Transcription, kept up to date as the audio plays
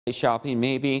Shopping,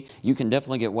 maybe. You can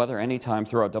definitely get weather anytime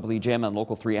throughout WJMN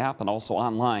Local 3 app and also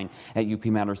online at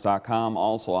upmatters.com.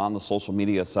 Also on the social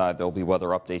media side, there'll be weather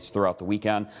updates throughout the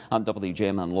weekend on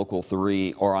WJMN Local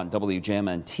 3 or on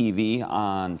WJMN TV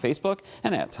on Facebook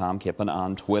and at Tom Kippen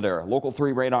on Twitter. Local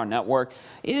 3 Radar Network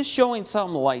is showing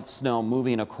some light snow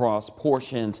moving across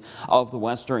portions of the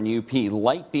western UP.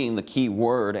 Light being the key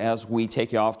word. As we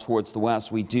take you off towards the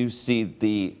west, we do see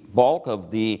the bulk of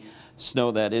the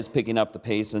snow that is picking up the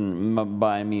pace, and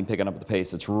by I mean picking up the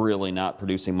pace, it's really not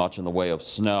producing much in the way of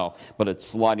snow, but it's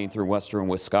sliding through western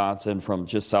Wisconsin from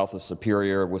just south of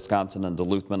Superior, Wisconsin, and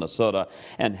Duluth, Minnesota,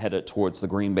 and headed towards the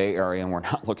Green Bay area, and we're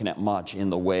not looking at much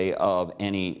in the way of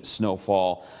any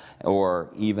snowfall or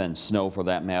even snow for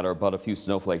that matter, but a few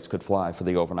snowflakes could fly for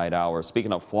the overnight hours.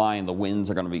 Speaking of flying, the winds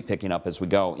are going to be picking up as we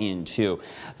go into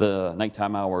the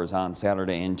nighttime hours on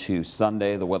Saturday into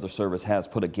Sunday. The Weather Service has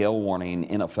put a gale warning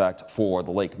in effect for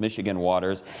the Lake Michigan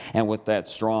waters, and with that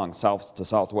strong south to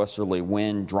southwesterly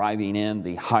wind driving in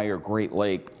the higher Great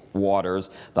Lake waters,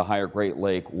 the higher Great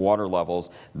Lake water levels,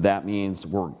 that means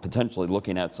we're potentially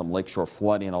looking at some lakeshore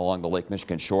flooding along the Lake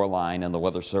Michigan shoreline, and the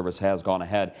Weather Service has gone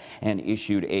ahead and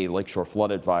issued a lakeshore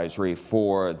flood advisory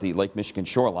for the Lake Michigan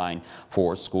shoreline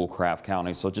for Schoolcraft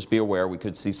County. So just be aware we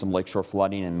could see some lakeshore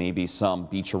flooding and maybe some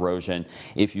beach erosion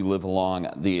if you live along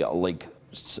the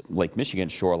Lake Michigan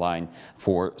shoreline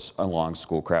along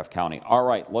Schoolcraft County. All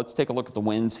right, let's take a look at the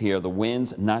winds here. The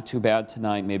winds not too bad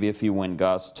tonight, maybe a few wind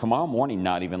gusts. Tomorrow morning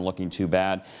not even looking too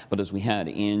bad, but as we head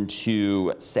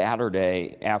into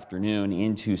Saturday afternoon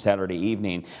into Saturday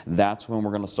evening, that's when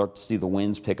we're going to start to see the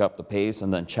winds pick up the pace.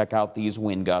 And then check out these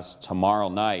wind gusts tomorrow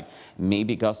night,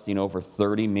 maybe gusting over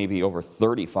 30, maybe over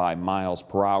 35 miles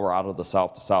per hour out of the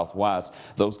south to southwest.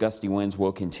 Those gusty winds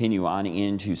will continue on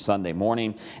into Sunday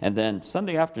morning, and then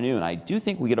Sunday afternoon, I do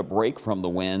think we get a break from the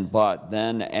wind, but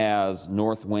then as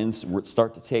north winds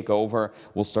start to take over,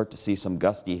 we'll start to see some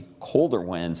gusty, colder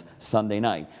winds Sunday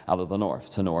night out of the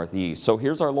north to northeast. So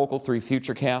here's our Local 3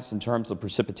 futurecast in terms of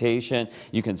precipitation.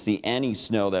 You can see any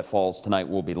snow that falls tonight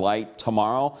will be light.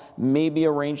 Tomorrow, maybe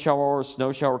a rain shower or a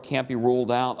snow shower can't be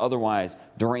ruled out. Otherwise,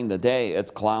 during the day, it's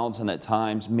clouds and at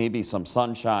times maybe some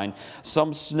sunshine.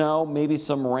 Some snow, maybe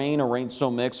some rain, a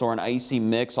rain-snow mix or an icy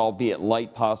mix, albeit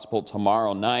light possible tomorrow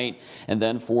night. And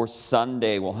then for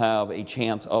Sunday, we'll have a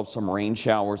chance of some rain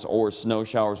showers or snow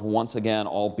showers once again,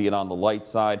 albeit on the light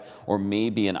side, or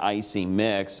maybe an icy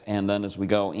mix. And then as we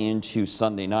go into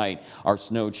Sunday night, our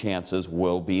snow chances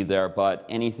will be there, but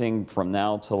anything from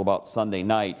now till about Sunday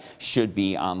night should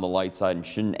be on the light side and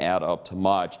shouldn't add up to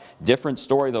much. Different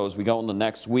story though as we go into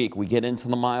next week. We get into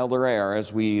the milder air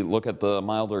as we look at the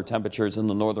milder temperatures in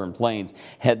the northern plains.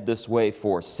 Head this way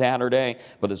for Saturday,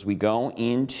 but as we go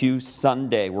into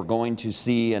Sunday, we're going to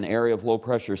see an area of low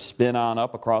pressure spin on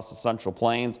up across the central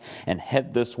plains and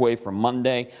head this way for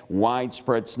Monday.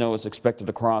 Widespread snow is expected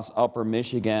across upper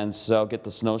Michigan, so get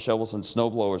the snow shovels and snow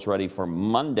blowers ready for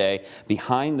Monday.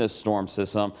 Behind this storm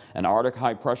system, an Arctic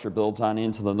high pressure builds on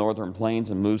into the northern plains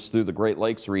and moves through the Great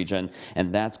Lakes region,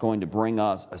 and that's going to bring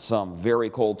us some very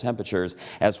cold temperatures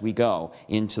as we go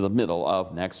into the middle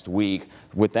of next week.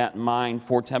 With that in mind,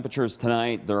 for temperatures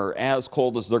tonight, they're as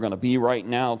cold as they're going to be right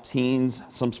now. Teens,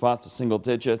 some spots of single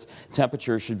digits.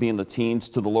 Temperatures should be in the teens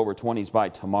to the lower 20s by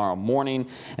tomorrow morning.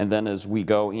 And then as we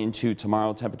go into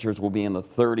tomorrow, temperatures will be in the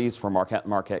 30s for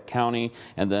Marquette County.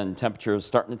 And then temperatures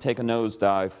starting to take a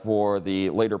nosedive for the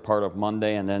later part of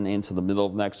Monday and then into the middle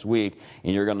of next week.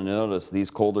 And you're going to notice these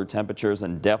colder temperatures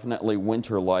and definitely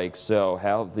winter-like. So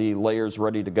have the layers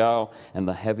ready to go and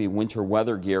the heavy winter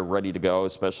weather gear ready to go,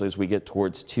 especially as we get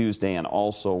towards Tuesday and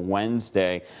also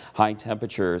Wednesday. High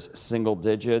temperatures, single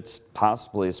digits,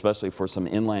 possibly especially for some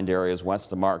inland areas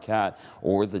west of Marquette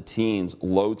or the teens.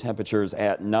 Low temperatures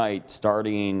at night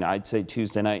starting, I'd say,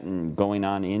 Tuesday night and going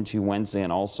on into Wednesday,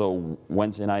 and also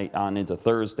Wednesday night on into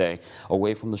Thursday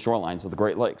away from the shorelines of the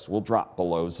Great Lakes will drop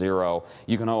below zero.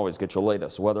 You can always get your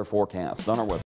latest weather forecast on our website.